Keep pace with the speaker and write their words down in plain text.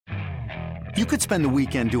You could spend the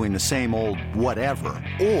weekend doing the same old whatever,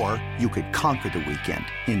 or you could conquer the weekend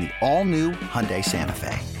in the all-new Hyundai Santa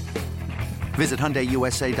Fe. Visit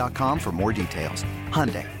HyundaiUSA.com for more details.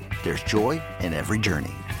 Hyundai, there's joy in every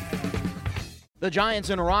journey. The Giants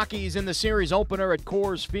and Rockies in the series opener at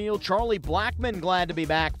Coors Field. Charlie Blackmon glad to be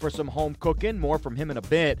back for some home cooking. More from him in a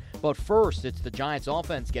bit. But first, it's the Giants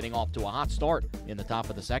offense getting off to a hot start in the top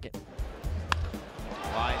of the second.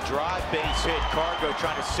 Line drive, base hit. Cargo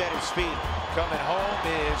trying to set his feet. Coming home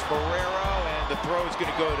is Barrero, and the throw is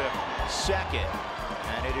going to go to second.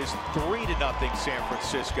 And it is 3-0 San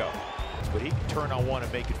Francisco. But he can turn on one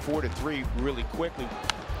and make it 4-3 really quickly.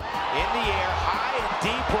 In the air, high and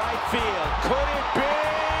deep right field. Could it be?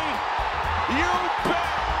 You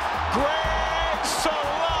bet! Greg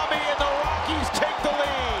Salami and the Rockies take the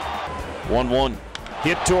lead. 1-1.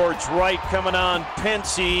 Hit towards right, coming on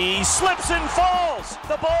Pensy. Slips and falls.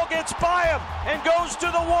 The ball gets by him and goes to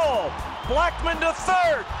the wall. Blackmon to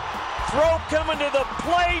third. Throw coming to the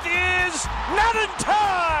plate is not in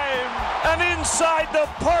time. An inside the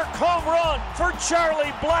park home run for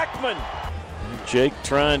Charlie Blackmon. Jake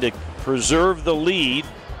trying to preserve the lead.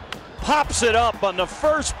 Pops it up on the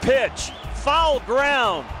first pitch. Foul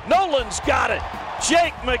ground. Nolan's got it.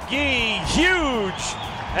 Jake McGee, huge,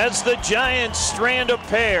 as the Giants strand a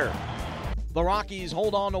pair. The Rockies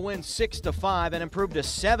hold on to win 6-5 and improve to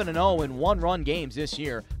 7-0 in one-run games this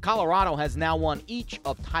year. Colorado has now won each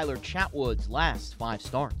of Tyler Chatwood's last 5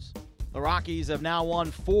 starts. The Rockies have now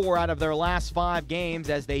won 4 out of their last 5 games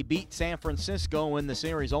as they beat San Francisco in the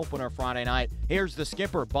series opener Friday night. Here's the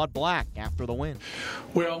skipper, Bud Black, after the win.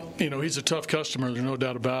 Well, he's a tough customer. There's no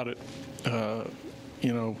doubt about it.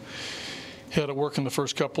 Had to work in the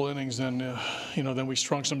first couple innings, and then we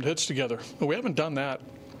strung some hits together. But we haven't done that,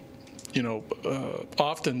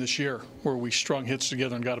 often this year, where we strung hits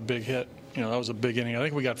together and got a big hit. That was a big inning. I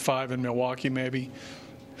think we got 5 in Milwaukee, maybe,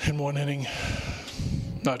 in one inning.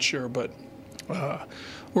 Not sure, but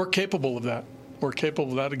we're capable of that. We're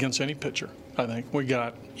capable of that against any pitcher. I think we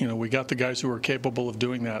got the guys who are capable of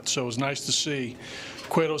doing that. So it was nice to see.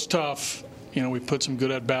 Cueto's tough. We put some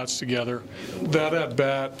good at-bats together. That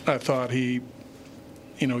at-bat, I thought he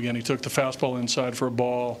took the fastball inside for a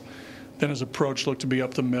ball. Then his approach looked to be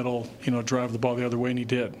up the middle, drive the ball the other way, and he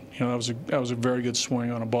did. That was a very good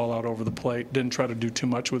swing on a ball out over the plate. Didn't try to do too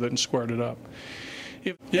much with it and squared it up.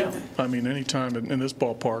 Anytime in this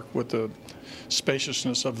ballpark with the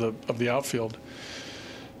spaciousness of the outfield,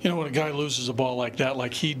 when a guy loses a ball like that,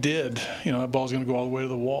 like he did, that ball's going to go all the way to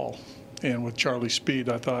the wall. And with Charlie's speed,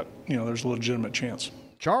 I thought, there's a legitimate chance.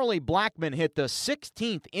 Charlie Blackmon hit the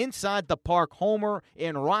 16th inside the park homer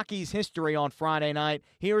in Rockies history on Friday night.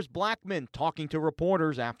 Here's Blackmon talking to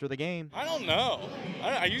reporters after the game. I don't know.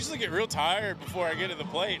 I usually get real tired before I get to the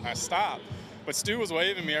plate and I stop. But Stu was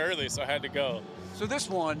waving me early, so I had to go. So this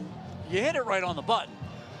one, you hit it right on the button.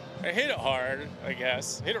 I hit it hard, I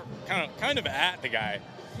guess. Hit it kind of at the guy.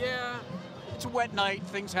 Yeah, it's a wet night.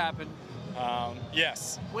 Things happen.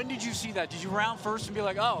 Yes. When did you see that? Did you round first and be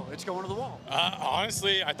like, oh, it's going to the wall?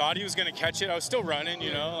 Honestly, I thought he was going to catch it. I was still running,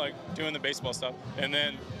 like doing the baseball stuff. And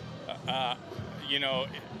then,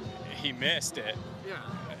 he missed it. Yeah.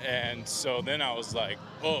 And so then I was like,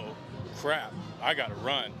 oh, crap, I got to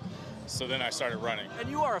run. So then I started running. And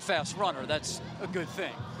you are a fast runner. That's a good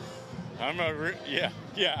thing.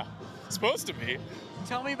 Yeah. Supposed to be.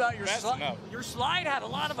 Tell me about your slide. Your slide had a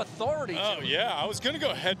lot of authority to it. Yeah. I was going to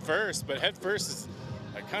go head first, but head first is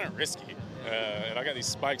kind of risky. And I got these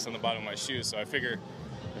spikes on the bottom of my shoes, so I figure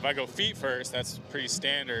if I go feet first, that's pretty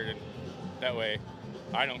standard, and that way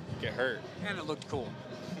I don't get hurt. And it looked cool.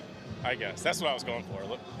 I guess. That's what I was going for.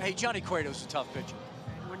 Look. Hey, Johnny Cueto's a tough pitcher.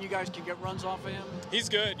 When you guys can get runs off of him? He's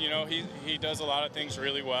good. He does a lot of things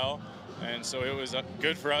really well, and so it was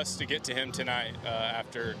good for us to get to him tonight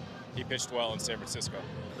after he pitched well in San Francisco.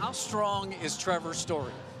 How strong is Trevor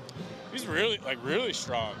Story? He's really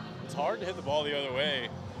strong. It's hard to hit the ball the other way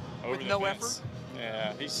over the no fence. effort?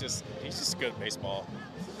 Yeah, he's just good at baseball.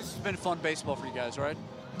 This has been fun baseball for you guys, right?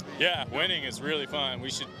 Yeah, winning is really fun. We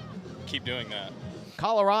should keep doing that.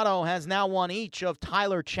 Colorado has now won each of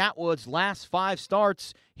Tyler Chatwood's last 5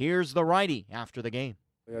 starts. Here's the righty after the game.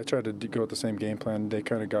 I tried to go with the same game plan. They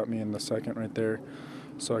kind of got me in the second right there,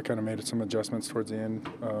 so I kind of made some adjustments towards the end.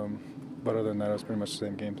 But other than that, it was pretty much the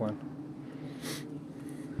same game plan.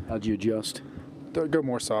 How'd you adjust? Go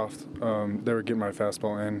more soft. They were getting my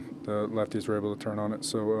fastball in. The lefties were able to turn on it,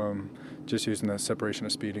 so just using that separation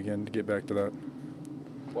of speed again to get back to that.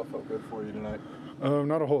 What felt good for you tonight?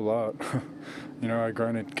 Not a whole lot. I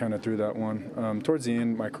grinded kind of through that one. Towards the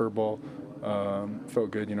end, my curveball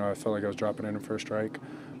felt good. I felt like I was dropping in for a strike.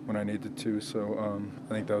 when I needed to. So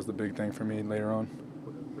I think that was the big thing for me later on.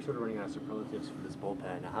 We're sort of running out of superlatives for this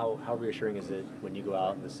bullpen. How reassuring is it when you go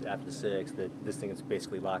out after the sixth that this thing is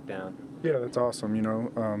basically locked down? Yeah, that's awesome.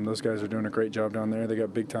 Those guys are doing a great job down there. They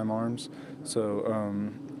got big-time arms. So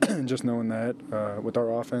just knowing that with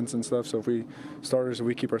our offense and stuff, so if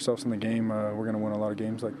we keep ourselves in the game, we're going to win a lot of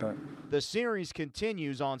games like that. The series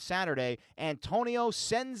continues on Saturday. Antonio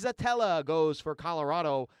Senzatella goes for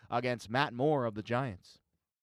Colorado against Matt Moore of the Giants.